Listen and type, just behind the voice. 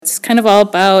kind of all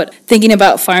about thinking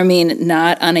about farming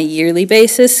not on a yearly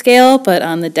basis scale, but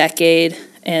on the decade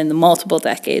and the multiple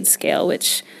decade scale,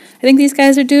 which I think these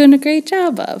guys are doing a great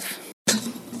job of.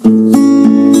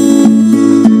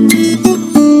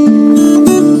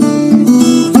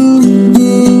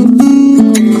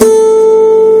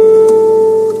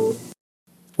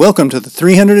 Welcome to the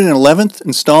 311th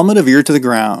installment of Ear to the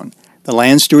Ground, the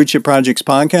Land Stewardship Project's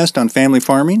podcast on family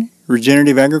farming,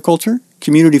 regenerative agriculture,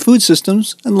 community food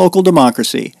systems, and local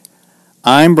democracy.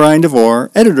 I'm Brian DeVore,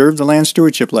 editor of the Land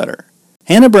Stewardship Letter.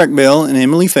 Hannah Breckbill and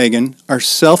Emily Fagan are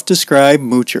self-described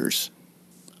moochers.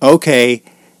 Okay,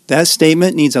 that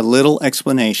statement needs a little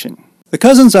explanation. The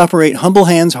cousins operate Humble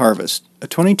Hands Harvest, a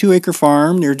 22-acre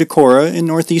farm near Decorah in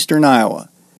northeastern Iowa.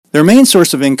 Their main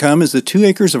source of income is the 2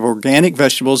 acres of organic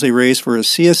vegetables they raise for a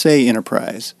CSA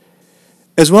enterprise,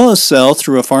 as well as sell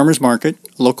through a farmer's market,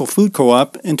 a local food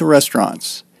co-op, and to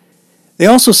restaurants. They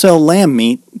also sell lamb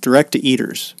meat direct to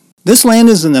eaters. This land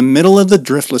is in the middle of the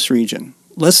Driftless region,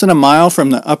 less than a mile from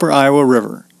the upper Iowa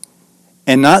River.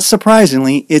 And not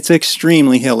surprisingly, it's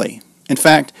extremely hilly. In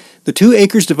fact, the 2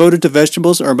 acres devoted to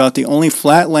vegetables are about the only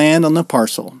flat land on the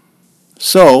parcel.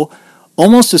 So,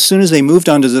 almost as soon as they moved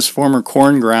onto this former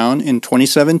corn ground in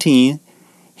 2017,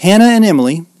 Hannah and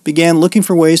Emily began looking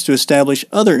for ways to establish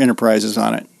other enterprises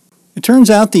on it. It turns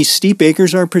out these steep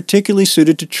acres are particularly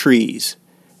suited to trees,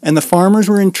 and the farmers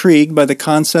were intrigued by the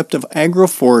concept of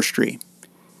agroforestry,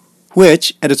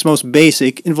 which, at its most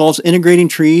basic, involves integrating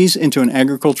trees into an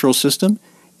agricultural system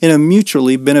in a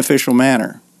mutually beneficial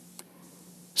manner.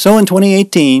 So in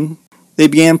 2018, they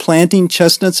began planting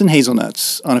chestnuts and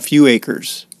hazelnuts on a few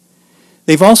acres.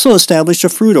 They've also established a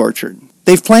fruit orchard.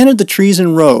 They've planted the trees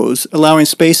in rows, allowing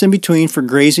space in between for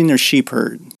grazing their sheep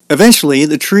herd. Eventually,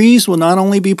 the trees will not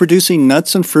only be producing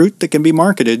nuts and fruit that can be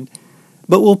marketed,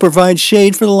 but will provide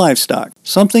shade for the livestock,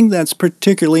 something that's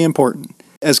particularly important,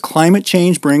 as climate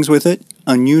change brings with it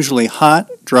unusually hot,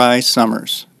 dry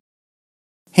summers.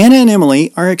 Hannah and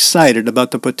Emily are excited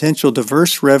about the potential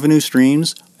diverse revenue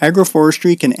streams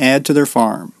agroforestry can add to their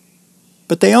farm.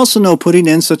 But they also know putting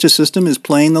in such a system is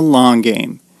playing the long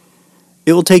game.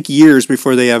 It will take years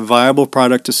before they have viable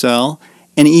product to sell,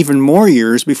 and even more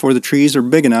years before the trees are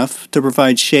big enough to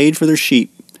provide shade for their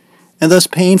sheep, and thus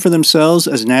paying for themselves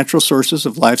as natural sources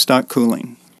of livestock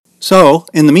cooling. So,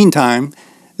 in the meantime,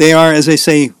 they are, as they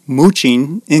say,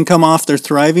 mooching income off their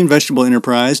thriving vegetable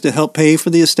enterprise to help pay for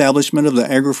the establishment of the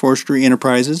agroforestry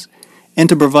enterprises and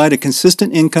to provide a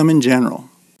consistent income in general.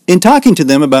 In talking to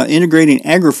them about integrating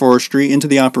agroforestry into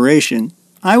the operation,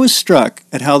 I was struck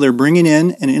at how they're bringing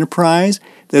in an enterprise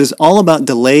that is all about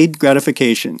delayed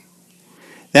gratification.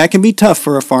 That can be tough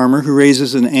for a farmer who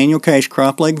raises an annual cash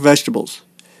crop like vegetables,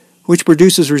 which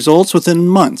produces results within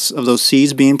months of those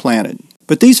seeds being planted.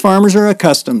 But these farmers are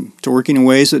accustomed to working in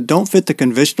ways that don't fit the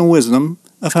conventional wisdom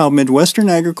of how Midwestern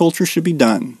agriculture should be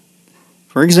done.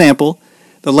 For example,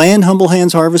 the land Humble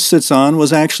Hands Harvest sits on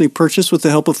was actually purchased with the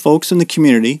help of folks in the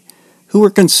community who were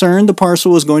concerned the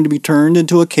parcel was going to be turned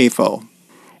into a CAFO.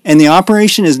 And the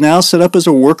operation is now set up as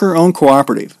a worker-owned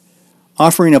cooperative,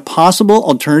 offering a possible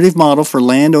alternative model for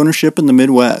land ownership in the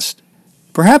Midwest.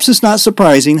 Perhaps it's not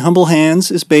surprising Humble Hands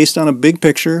is based on a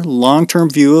big-picture, long-term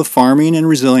view of farming and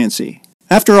resiliency.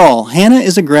 After all, Hannah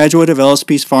is a graduate of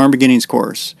LSP's Farm Beginnings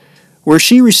course, where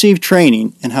she received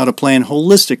training in how to plan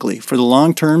holistically for the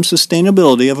long-term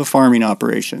sustainability of a farming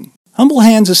operation. Humble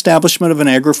Hands' establishment of an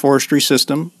agroforestry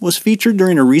system was featured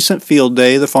during a recent field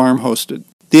day the farm hosted.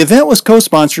 The event was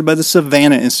co-sponsored by the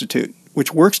Savannah Institute,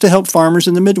 which works to help farmers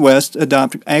in the Midwest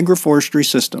adopt agroforestry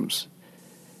systems.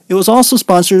 It was also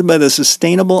sponsored by the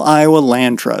Sustainable Iowa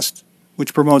Land Trust,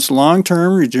 which promotes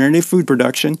long-term regenerative food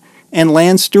production and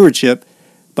land stewardship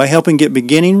by helping get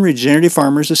beginning regenerative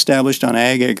farmers established on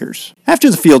ag acres. After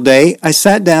the field day, I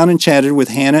sat down and chatted with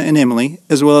Hannah and Emily,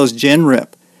 as well as Jen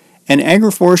Ripp, an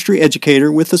agroforestry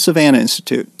educator with the Savannah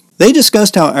Institute. They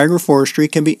discussed how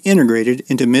agroforestry can be integrated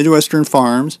into Midwestern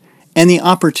farms and the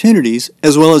opportunities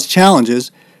as well as challenges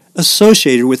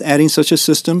associated with adding such a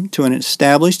system to an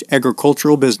established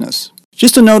agricultural business.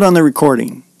 Just a note on the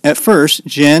recording. At first,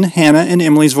 Jen, Hannah, and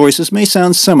Emily's voices may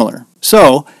sound similar.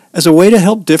 So, as a way to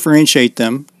help differentiate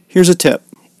them, here's a tip.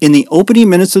 In the opening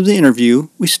minutes of the interview,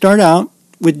 we start out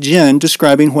with Jen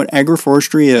describing what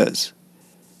agroforestry is.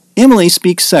 Emily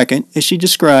speaks second as she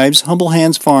describes Humble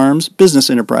Hands Farm's business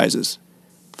enterprises.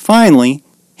 Finally,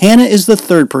 Hannah is the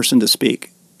third person to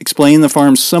speak, explaining the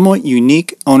farm's somewhat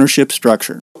unique ownership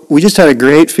structure. We just had a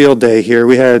great field day here.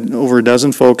 We had over a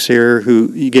dozen folks here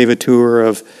who gave a tour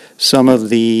of some of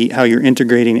how you're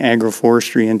integrating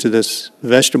agroforestry into this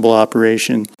vegetable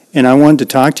operation. And I wanted to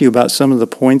talk to you about some of the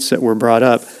points that were brought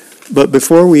up. But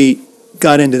before we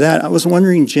got into that, I was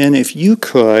wondering, Jen, if you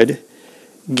could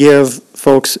give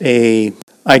folks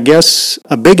I guess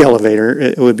a big elevator,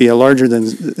 it would be a larger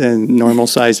than normal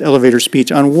size elevator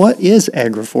speech on what is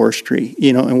agroforestry,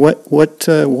 and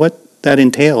what that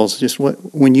entails, just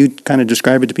when you kind of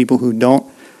describe it to people who don't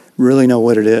really know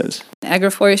what it is.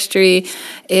 Agroforestry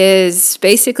is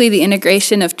basically the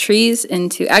integration of trees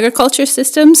into agriculture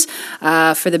systems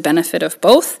for the benefit of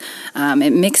both.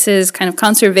 It mixes kind of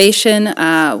conservation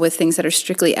with things that are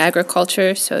strictly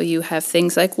agriculture. So you have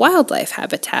things like wildlife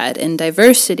habitat and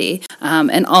diversity.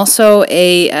 And also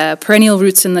a perennial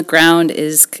roots in the ground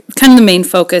is kind of the main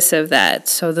focus of that.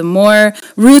 So the more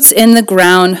roots in the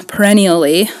ground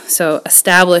perennially, so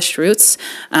established roots,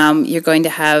 you're going to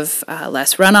have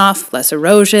less runoff, less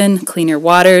erosion, cleaner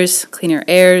waters, cleaner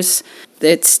airs.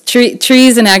 It's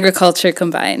trees and agriculture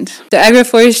combined. So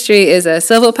agroforestry is a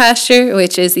silvopasture,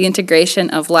 which is the integration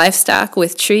of livestock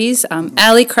with trees.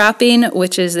 Alley cropping,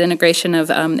 which is the integration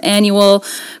of annual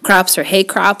crops or hay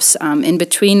crops in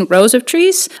between rows of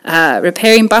trees.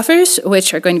 Riparian buffers,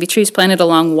 which are going to be trees planted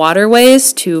along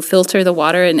waterways to filter the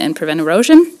water and prevent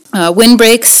erosion.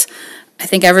 Windbreaks. I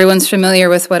think everyone's familiar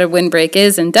with what a windbreak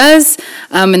is and does.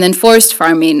 And then forest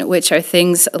farming, which are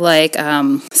things like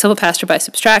silvopasture by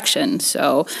subtraction.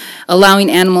 So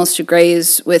allowing animals to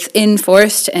graze within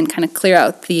forest and kind of clear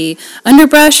out the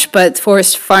underbrush. But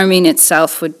forest farming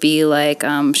itself would be like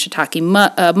shiitake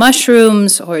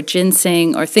mushrooms or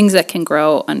ginseng or things that can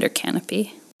grow under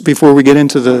canopy. Before we get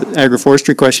into the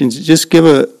agroforestry questions,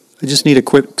 I just need a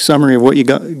quick summary of what you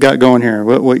got going here.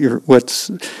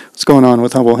 What's going on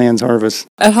with Humble Hands Harvest?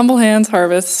 At Humble Hands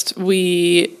Harvest,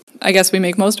 we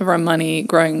make most of our money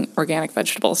growing organic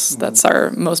vegetables. That's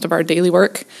most of our daily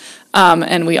work.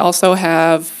 And we also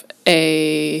have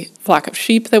a flock of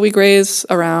sheep that we graze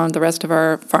around the rest of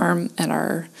our farm and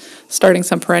are starting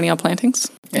some perennial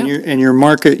plantings. And your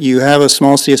market, you have a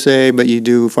small CSA, but you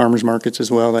do farmers markets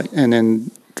as well, and then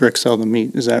direct sell the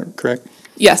meat. Is that correct?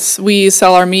 Yes, we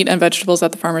sell our meat and vegetables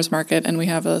at the farmers market, and we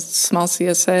have a small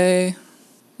CSA.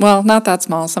 Well, not that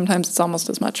small. Sometimes it's almost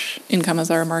as much income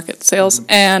as our market sales.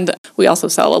 Mm-hmm. And we also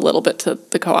sell a little bit to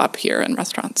the co-op here and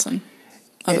restaurants and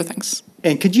other things.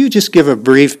 And could you just give a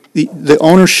brief, the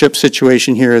ownership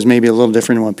situation here is maybe a little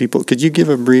different than what people, could you give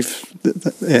a brief,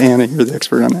 Anna, you're the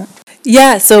expert on that.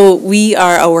 Yeah, so we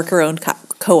are a worker-owned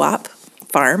co-op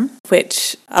farm,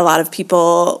 which a lot of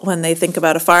people, when they think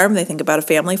about a farm, they think about a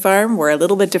family farm. We're a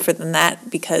little bit different than that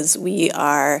because we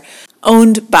are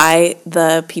owned by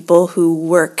the people who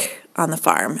work on the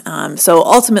farm. So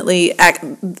ultimately,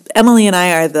 Emily and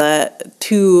I are the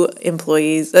two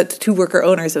employees, the two worker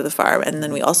owners of the farm, and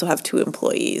then we also have two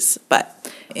employees.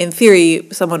 But in theory,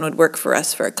 someone would work for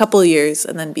us for a couple of years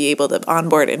and then be able to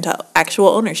onboard into actual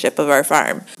ownership of our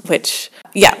farm, which,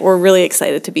 we're really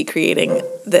excited to be creating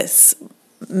this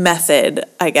method,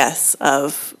 I guess,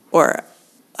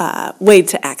 way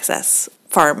to access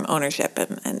farm ownership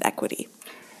and equity.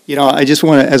 I just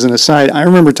want to, as an aside, I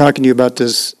remember talking to you about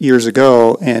this years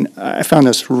ago, and I found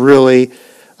this really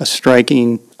a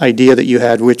striking idea that you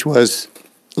had, which was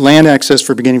land access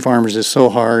for beginning farmers is so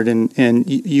hard, and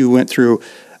you went through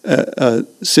a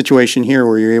situation here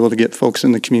where you're able to get folks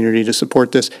in the community to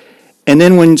support this. And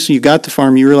then once you got the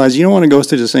farm, you realize you don't want to go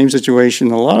through the same situation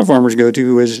a lot of farmers go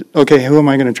to, is, okay, who am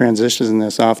I going to transition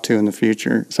this off to in the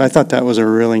future? So I thought that was a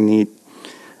really neat,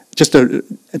 just to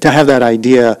have that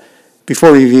idea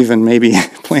before you've even maybe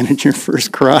planted your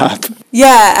first crop.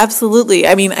 Yeah, absolutely.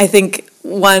 I mean, I think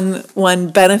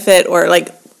one benefit, or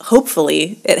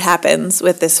hopefully it happens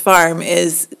with this farm,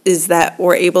 is that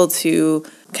we're able to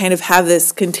kind of have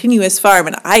this continuous farm,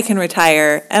 and I can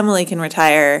retire, Emily can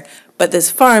retire, but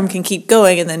this farm can keep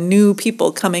going, and then new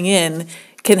people coming in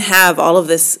can have all of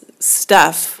this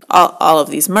stuff, all of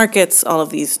these markets, all of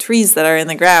these trees that are in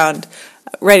the ground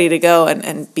ready to go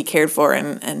and be cared for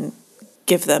and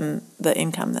give them the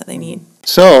income that they need.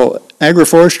 So,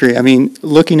 agroforestry, I mean,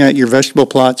 looking at your vegetable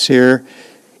plots here,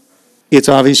 it's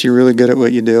obvious you're really good at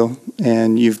what you do,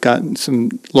 and you've gotten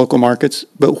some local markets,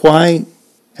 but why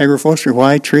agroforestry?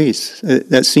 Why trees?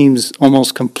 That seems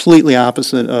almost completely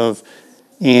opposite of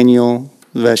annual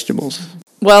vegetables.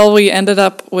 Well, we ended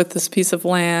up with this piece of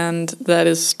land that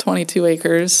is 22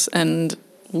 acres, and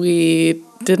we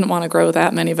didn't want to grow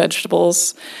that many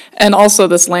vegetables. And also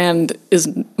this land is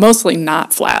mostly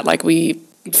not flat. We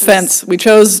chose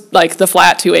the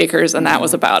flat 2 acres, and that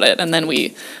was about it. And then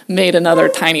we made another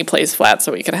tiny place flat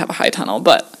so we could have a high tunnel.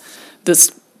 But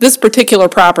this particular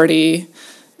property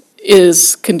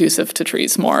is conducive to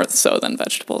trees more so than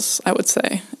vegetables, I would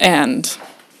say. And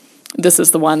this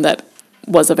is the one that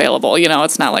was available.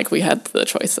 It's not like we had the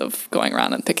choice of going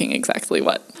around and picking exactly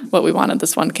what we wanted.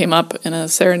 This one came up in a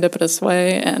serendipitous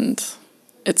way, and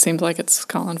it seemed like it's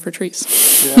calling for trees.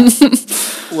 Yeah.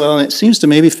 Well, it seems to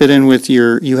maybe fit in with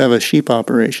you have a sheep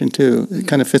operation too. It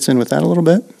kind of fits in with that a little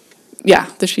bit. Yeah,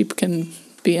 the sheep can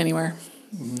be anywhere.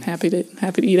 Happy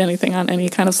to eat anything on any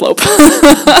kind of slope.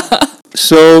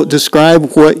 So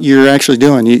describe what you're actually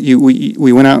doing.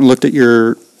 We went out and looked at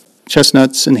your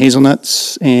chestnuts and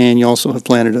hazelnuts, and you also have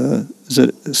planted a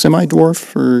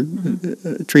semi-dwarf or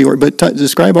a tree? But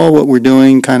describe all what we're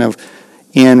doing, kind of,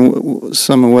 and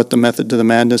some of what the method to the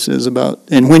madness is about,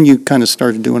 and when you kind of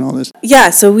started doing all this.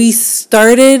 Yeah, so we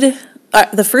started,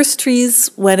 the first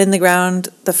trees went in the ground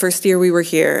the first year we were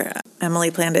here.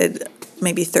 Emily planted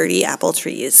maybe 30 apple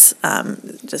trees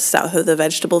just south of the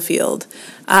vegetable field.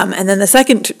 And then the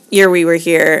second year we were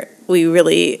here, we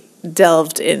really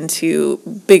delved into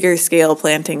bigger scale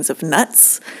plantings of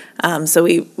nuts. So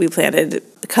we planted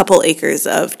a couple acres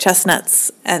of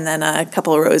chestnuts and then a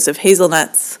couple rows of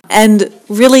hazelnuts. And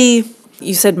really,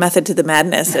 you said method to the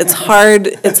madness. It's hard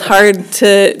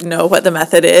to know what the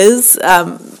method is.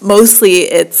 Mostly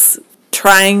it's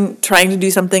trying to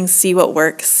do something, see what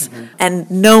works,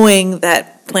 and knowing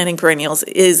that planting perennials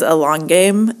is a long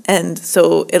game, and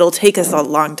so it'll take us a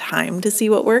long time to see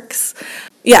what works.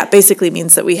 Yeah, basically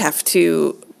means that we have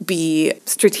to be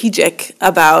strategic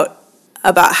about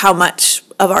how much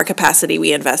of our capacity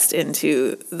we invest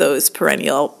into those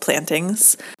perennial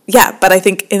plantings. Yeah, but I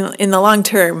think in the long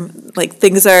term, like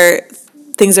things are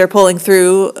pulling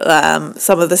through.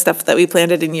 Some of the stuff that we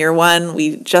planted in year one,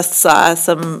 we just saw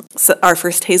our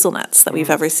first hazelnuts that we've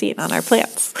ever seen on our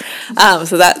plants.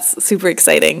 So that's super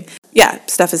exciting. Yeah,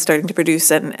 stuff is starting to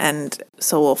produce, and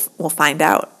so we'll find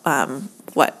out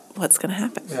what's going to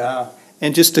happen. Yeah,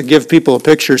 and just to give people a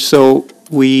picture, so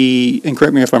and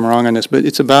correct me if I'm wrong on this, but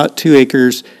it's about 2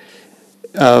 acres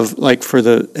of, like, for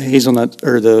the hazelnuts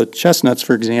or the chestnuts,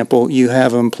 for example, you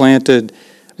have them planted.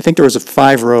 I think there was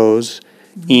 5 rows.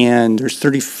 And there's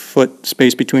 30-foot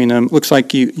space between them. Looks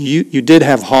like you did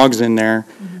have hogs in there,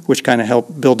 which kind of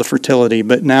helped build the fertility.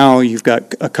 But now you've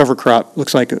got a cover crop.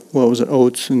 Looks like, what was it,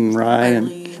 oats and rye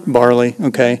and barley.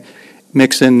 Okay,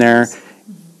 mix in there.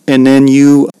 And then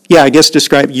I guess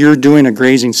you're doing a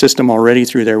grazing system already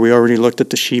through there. We already looked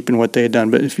at the sheep and what they had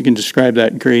done. But if you can describe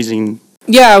that grazing.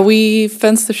 Yeah, we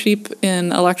fence the sheep in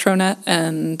electronet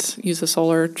and use a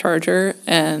solar charger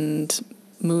and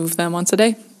move them once a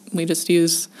day. We just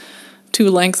use 2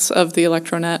 lengths of the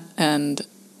electronet, and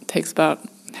it takes about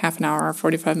half an hour or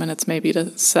 45 minutes maybe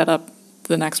to set up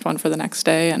the next one for the next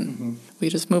day, and we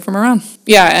just move them around.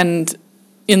 Yeah, and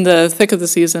in the thick of the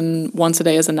season, once a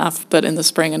day is enough, but in the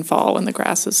spring and fall, when the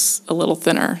grass is a little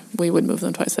thinner, we would move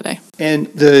them twice a day. And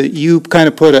you kind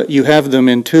of you have them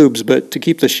in tubes, but to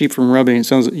keep the sheep from rubbing, it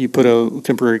sounds like you put a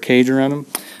temporary cage around them?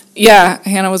 Yeah,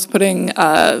 Hannah was putting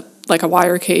like a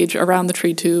wire cage around the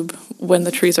tree tube when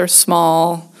the trees are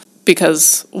small,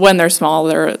 because when they're small,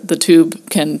 the tube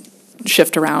can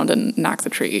shift around and knock the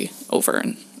tree over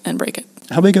and break it.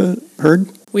 How big a herd?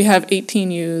 We have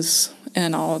 18 ewes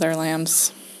and all of their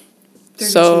lambs.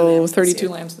 32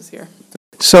 lambs this year.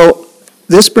 So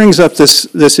this brings up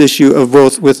this issue of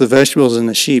both with the vegetables and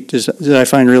the sheep that I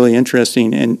find really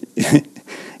interesting. And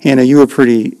Hannah, you were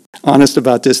pretty honest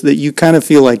about this, that you kind of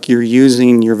feel like you're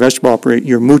using your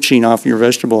you're mooching off your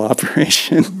vegetable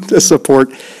operation to support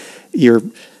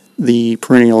the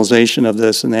perennialization of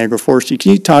this and the agroforestry.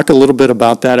 Can you talk a little bit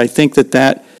about that? I think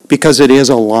that because it is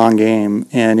a long game,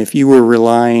 and if you were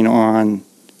relying on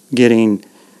getting,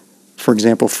 for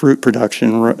example, fruit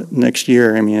production next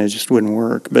year, I mean, it just wouldn't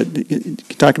work. But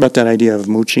talk about that idea of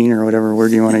mooching, or whatever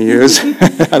word you want to use.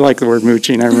 I like the word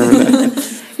mooching. I remember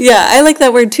that. Yeah, I like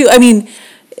that word too. I mean,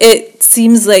 it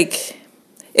seems like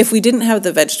if we didn't have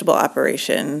the vegetable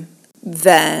operation,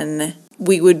 then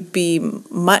we would be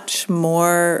much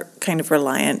more kind of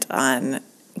reliant on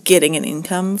getting an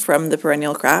income from the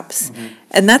perennial crops.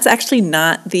 And that's actually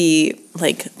not the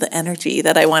energy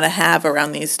that I want to have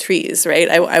around these trees, right?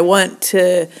 I want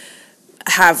to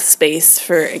have space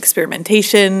for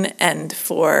experimentation and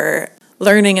for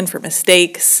learning and for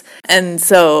mistakes. And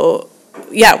so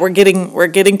yeah, we're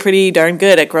getting pretty darn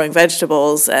good at growing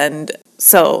vegetables, and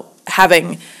so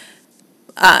having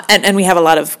and we have a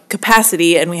lot of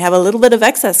capacity, and we have a little bit of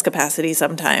excess capacity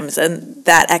sometimes, and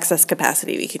that excess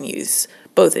capacity we can use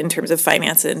both in terms of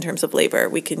finance and in terms of labor.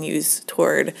 We can use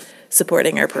toward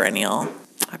supporting our perennial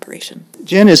operation.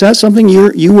 Jen, is that something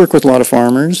you work with a lot of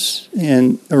farmers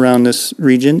and around this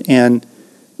region, and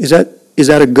is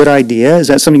that a good idea? Is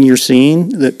that something you're seeing,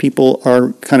 that people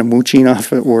are kind of mooching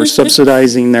off it or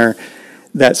subsidizing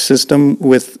that system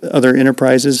with other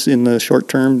enterprises in the short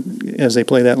term as they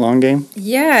play that long game?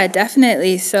 Yeah,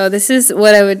 definitely. So this is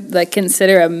what I would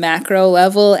consider a macro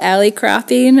level alley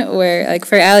cropping, where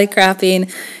for alley cropping,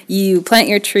 you plant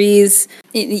your trees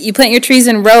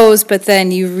in rows, but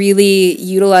then you really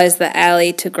utilize the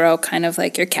alley to grow kind of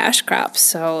like your cash crops.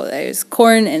 So there's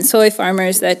corn and soy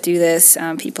farmers that do this,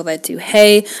 people that do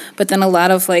hay, but then a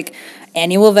lot of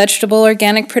annual vegetable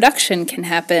organic production can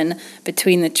happen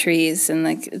between the trees. And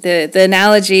the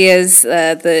analogy is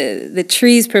the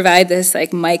trees provide this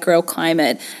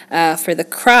microclimate for the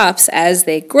crops as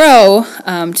they grow,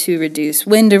 to reduce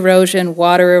wind erosion,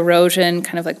 water erosion,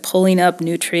 kind of pulling up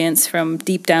nutrients from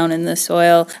deep down in the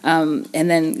soil. And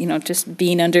then, just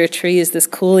being under a tree is this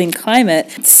cooling climate.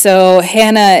 So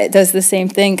Hannah does the same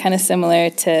thing, kind of similar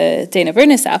to Dana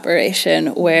Burness' operation,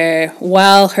 where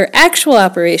while her actual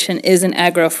operation is in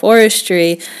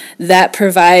agroforestry, that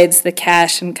provides the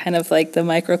cash and kind of the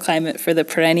microclimate for the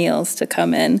perennials to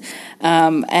come in.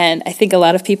 And I think a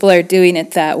lot of people are doing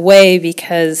it that way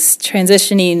because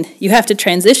you have to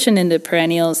transition into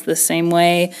perennials the same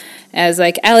way as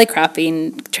alley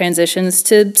cropping transitions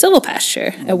to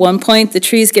silvopasture. At one point, the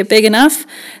trees get big enough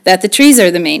that the trees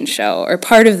are the main show or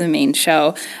part of the main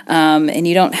show, and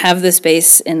you don't have the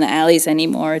space in the alleys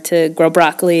anymore to grow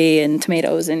broccoli and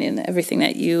tomatoes and everything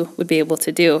that you would be able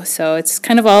to do. So it's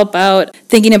kind of all about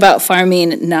thinking about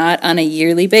farming not on a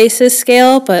yearly basis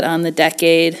scale, but on the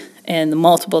decade and the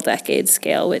multiple decade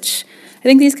scale, which I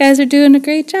think these guys are doing a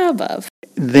great job of.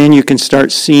 Then you can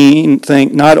start seeing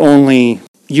not only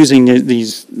using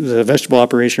the vegetable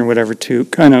operation or whatever to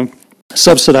kind of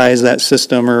subsidize that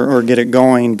system or get it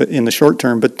going, but in the short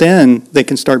term, but then they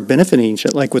can start benefiting each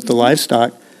other, like with the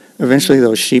livestock. Eventually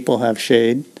those sheep will have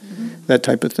shade, that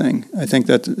type of thing. I think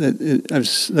that's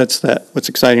what's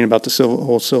exciting about the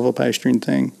whole silvopasturing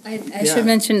thing. I should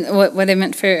mention what I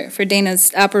meant for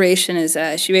Dana's operation is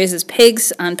she raises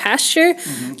pigs on pasture,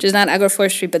 which is not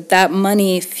agroforestry, but that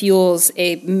money fuels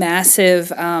a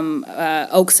massive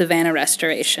oak savanna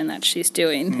restoration that she's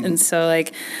doing. And so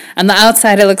on the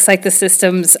outside it looks like the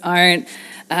systems aren't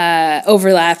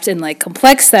overlapped and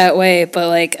complex that way,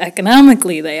 but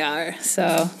economically they are.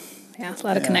 So yeah, a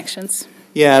lot of connections.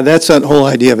 Yeah, that's that whole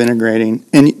idea of integrating.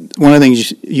 And one of the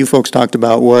things you folks talked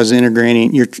about was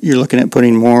integrating. You're looking at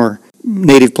putting more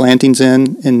native plantings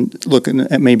in and looking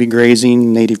at maybe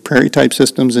grazing, native prairie type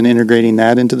systems and integrating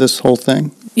that into this whole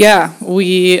thing. Yeah,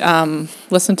 we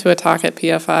listened to a talk at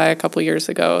PFI a couple years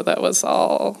ago that was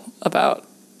all about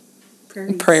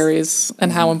prairies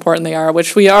and how important they are,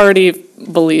 which we already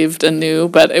believed and knew,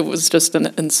 but it was just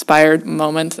an inspired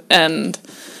moment. And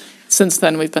since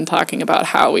then, we've been talking about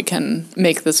how we can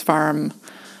make this farm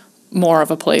more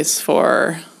of a place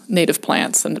for native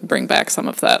plants and bring back some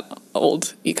of that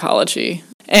old ecology.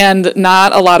 And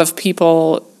not a lot of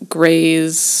people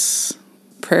graze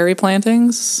prairie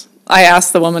plantings. I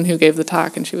asked the woman who gave the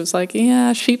talk, and she was like,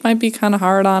 yeah, sheep might be kind of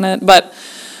hard on it. But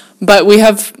we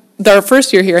have, our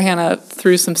first year here, Hannah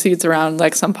threw some seeds around,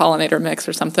 some pollinator mix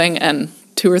or something, and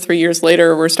 2 or 3 years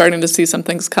later, we're starting to see some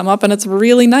things come up, and it's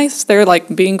really nice. They're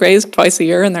being grazed twice a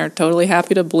year, and they're totally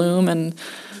happy to bloom and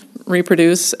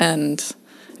reproduce, and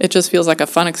it just feels like a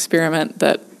fun experiment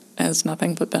that has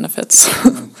nothing but benefits.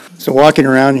 So walking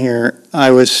around here,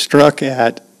 I was struck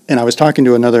at, and I was talking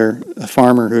to a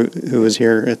farmer who was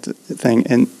here at the thing,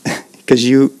 and because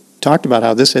you talked about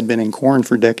how this had been in corn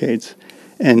for decades,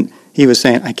 and he was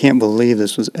saying, I can't believe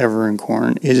this was ever in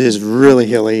corn. It is really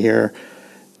hilly here.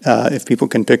 If people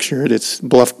can picture it, it's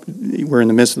bluff. We're in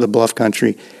the midst of the bluff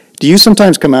country. Do you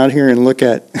sometimes come out here and look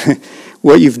at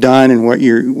what you've done and what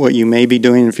you may be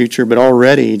doing in the future, but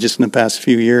already just in the past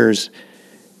few years,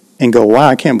 and go, wow,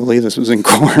 I can't believe this was in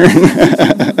corn?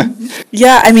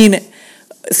 Yeah, I mean,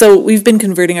 so we've been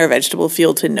converting our vegetable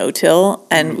field to no-till,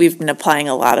 and we've been applying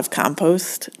a lot of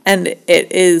compost, and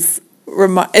it's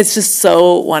just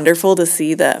so wonderful to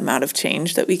see the amount of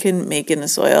change that we can make in the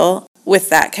soil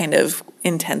with that kind of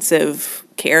intensive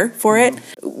care for it.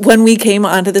 When we came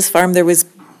onto this farm, there was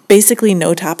basically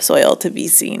no topsoil to be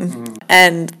seen.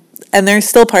 And there's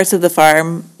still parts of the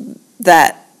farm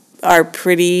that are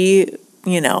pretty,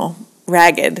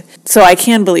 ragged. So I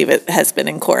can believe it has been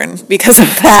in corn because of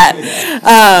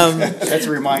that. That's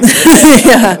a reminder.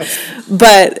 Yeah.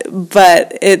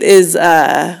 But it is,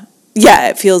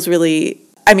 it feels really,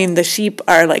 the sheep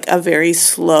are a very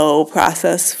slow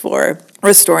process for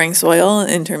restoring soil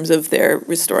in terms of their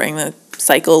restoring the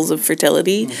cycles of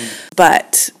fertility.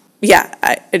 But yeah,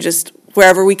 I just,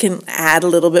 wherever we can add a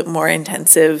little bit more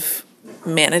intensive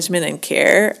management and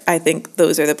care, I think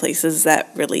those are the places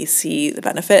that really see the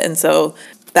benefit. And so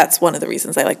that's one of the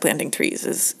reasons I like planting trees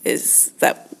is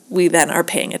that we then are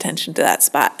paying attention to that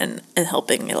spot and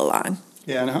helping it along.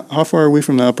 Yeah, and how far are we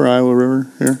from the Upper Iowa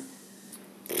River here?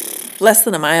 Less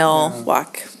than a mile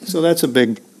walk. So that's a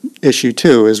big issue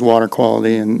too, is water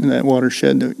quality and that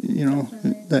watershed,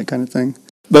 that kind of thing.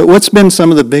 But what's been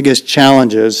some of the biggest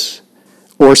challenges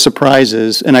or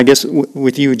surprises, and I guess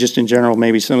with you just in general,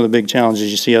 maybe some of the big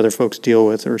challenges you see other folks deal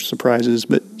with or surprises,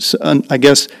 but I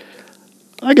guess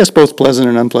both pleasant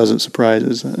and unpleasant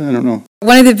surprises. I don't know.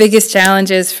 One of the biggest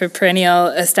challenges for perennial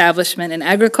establishment in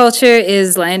agriculture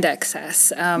is land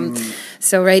access.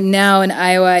 So right now in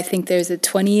Iowa, I think there's a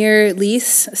 20-year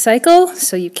lease cycle.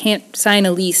 So you can't sign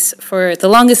a lease for, the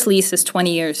longest lease is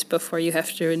 20 years before you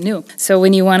have to renew. So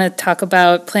when you want to talk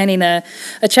about planting a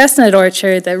chestnut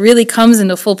orchard that really comes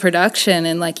into full production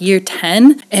in like year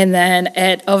 10, and then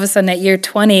all of a sudden at year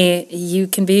 20, you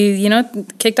can be,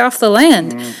 kicked off the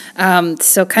land.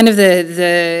 So kind of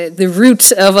the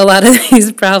root of a lot of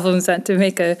these problems, not to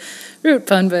make a root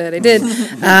pun, but I did.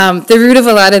 The root of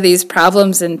a lot of these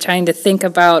problems in trying to think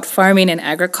about farming and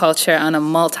agriculture on a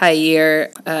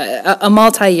multi-year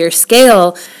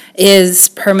scale is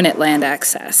permanent land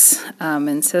access.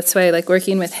 And so that's why I like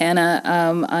working with Hannah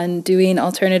on doing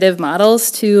alternative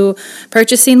models to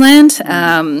purchasing land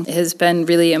has been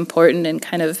really important in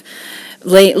kind of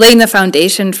laying the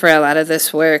foundation for a lot of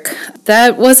this work.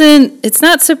 It's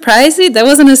not surprising. That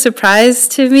wasn't a surprise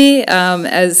to me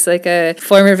as like a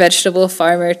former vegetable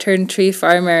farmer turned tree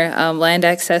farmer. Land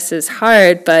access is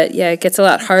hard, but yeah, it gets a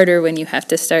lot harder when you have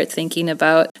to start thinking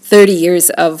about 30 years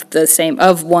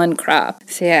of one crop.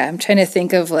 So yeah, I'm trying to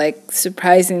think of like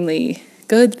surprisingly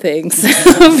good things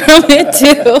from it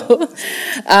too.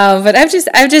 But I've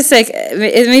just like,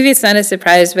 maybe it's not a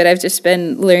surprise, but I've just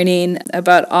been learning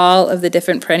about all of the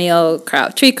different perennial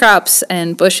tree crops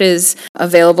and bushes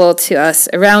available to us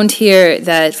around here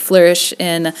that flourish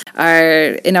in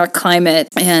our climate.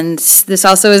 And this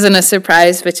also isn't a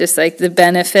surprise, but just like the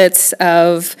benefits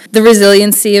of the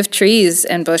resiliency of trees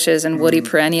and bushes and woody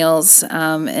perennials.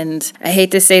 And I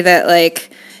hate to say that,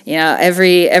 like,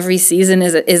 every season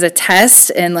is a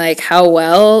test in like how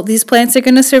well these plants are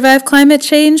going to survive climate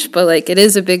change, but like it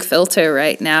is a big filter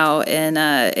right now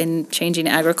in changing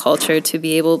agriculture to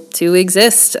be able to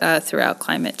exist throughout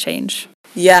climate change.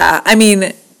 Yeah, I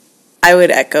mean, I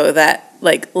would echo that.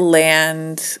 Like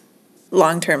long-term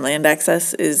land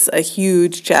access is a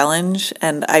huge challenge,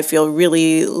 and I feel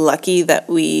really lucky that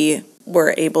we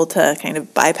were able to kind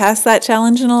of bypass that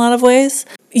challenge in a lot of ways.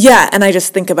 Yeah, and I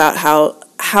just think about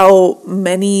how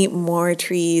many more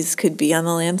trees could be on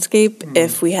the landscape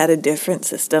if we had a different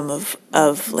system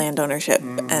of land ownership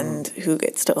and who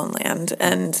gets to own land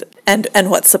and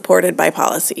what's supported by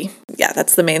policy. Yeah,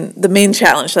 that's the main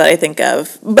challenge that I think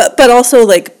of. But also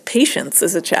like patience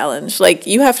is a challenge. Like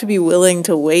you have to be willing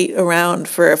to wait around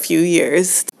for a few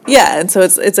years. Yeah, and so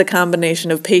it's a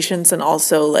combination of patience and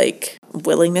also like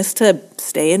willingness to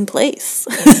stay in place.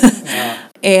 Yeah.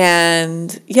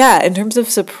 And yeah, in terms of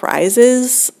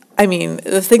surprises, I mean,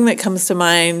 the thing that comes to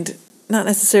mind, not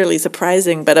necessarily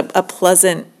surprising, but a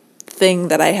pleasant thing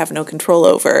that I have no control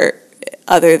over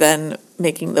other than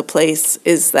making the place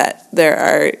is that there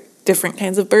are different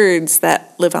kinds of birds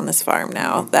that live on this farm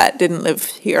now that didn't live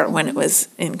here when it was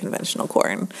in conventional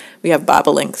corn. We have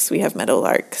bobolinks, we have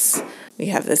meadowlarks, we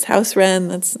have this house wren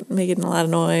that's making a lot of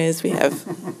noise. We have,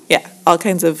 all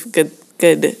kinds of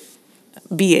good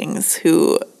beings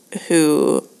who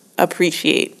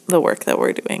appreciate the work that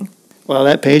we're doing. Well,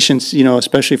 that patience,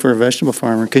 especially for a vegetable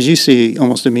farmer, because you see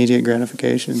almost immediate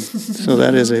gratification. So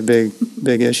that is a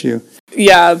big issue.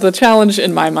 Yeah, the challenge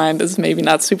in my mind is maybe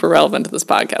not super relevant to this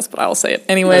podcast, but I'll say it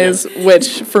anyways,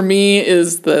 which for me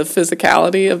is the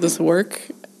physicality of this work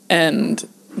and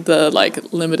the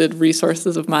like limited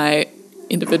resources of my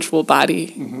individual body.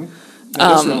 Mm-hmm.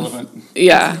 That is relevant.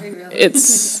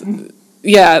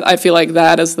 Yeah, I feel like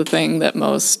that is the thing that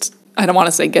most, I don't want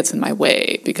to say gets in my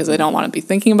way because I don't want to be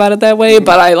thinking about it that way,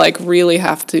 but I like really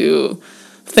have to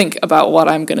think about what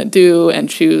I'm going to do and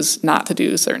choose not to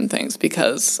do certain things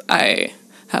because I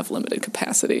have limited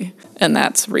capacity. And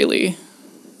that's really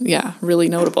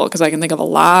notable because I can think of a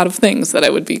lot of things that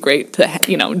I would be great to,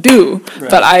 do,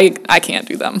 right. But I can't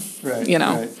do them, right,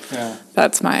 Right, yeah.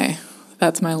 That's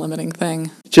my limiting thing.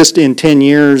 Just in 10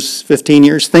 years, 15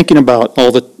 years, thinking about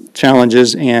all the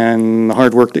challenges and the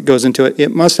hard work that goes into it, it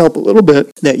must help a little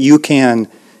bit that you can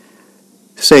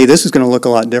say this is going to look a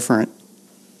lot different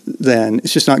than,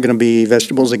 it's just not going to be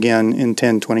vegetables again in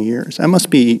 10, 20 years. That must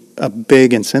be a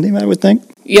big incentive, I would think.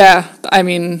 Yeah, I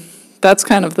mean, that's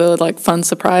kind of the like fun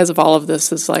surprise of all of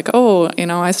this is like,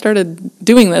 I started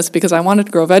doing this because I wanted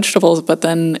to grow vegetables, but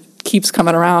then keeps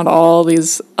coming around, all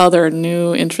these other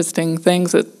new interesting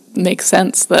things that make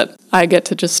sense that I get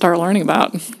to just start learning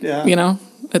about. Yeah. You know,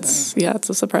 it's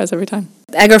a surprise every time.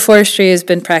 Agroforestry has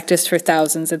been practiced for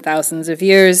thousands and thousands of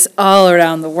years all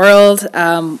around the world.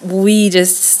 We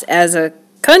just, as a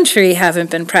country, haven't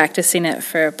been practicing it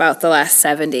for about the last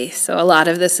 70. So a lot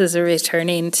of this is a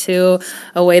returning to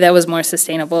a way that was more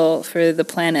sustainable for the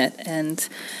planet. And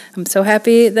I'm so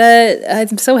happy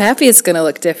it's going to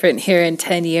look different here in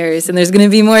 10 years. And there's going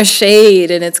to be more shade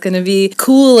and it's going to be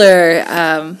cooler.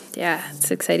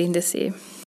 It's exciting to see.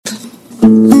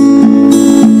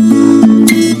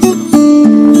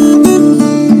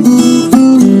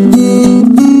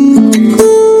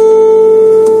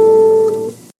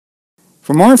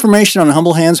 For more information on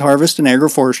Humble Hands Harvest and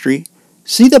Agroforestry,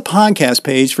 see the podcast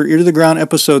page for Ear to the Ground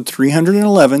episode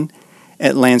 311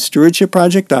 at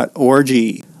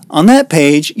landstewardshipproject.org. On that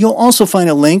page, you'll also find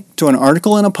a link to an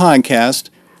article and a podcast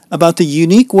about the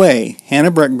unique way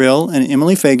Hannah Breckbill and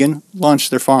Emily Fagan launched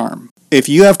their farm. If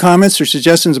you have comments or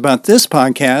suggestions about this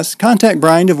podcast, contact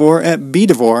Brian DeVore at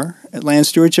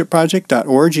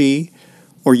bdevore@landstewardshipproject.org,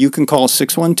 or you can call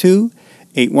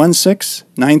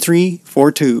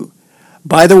 612-816-9342.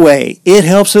 By the way, it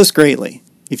helps us greatly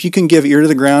if you can give Ear to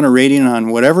the Ground a rating on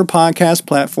whatever podcast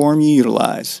platform you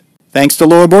utilize. Thanks to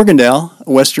Laura Borgendale,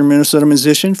 a Western Minnesota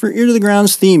musician, for Ear to the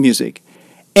Ground's theme music.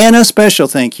 And a special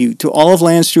thank you to all of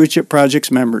Land Stewardship Project's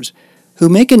members who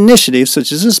make initiatives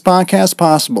such as this podcast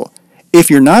possible. If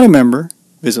you're not a member,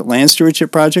 visit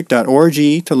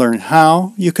landstewardshipproject.org to learn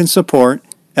how you can support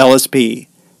LSP.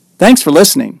 Thanks for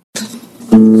listening.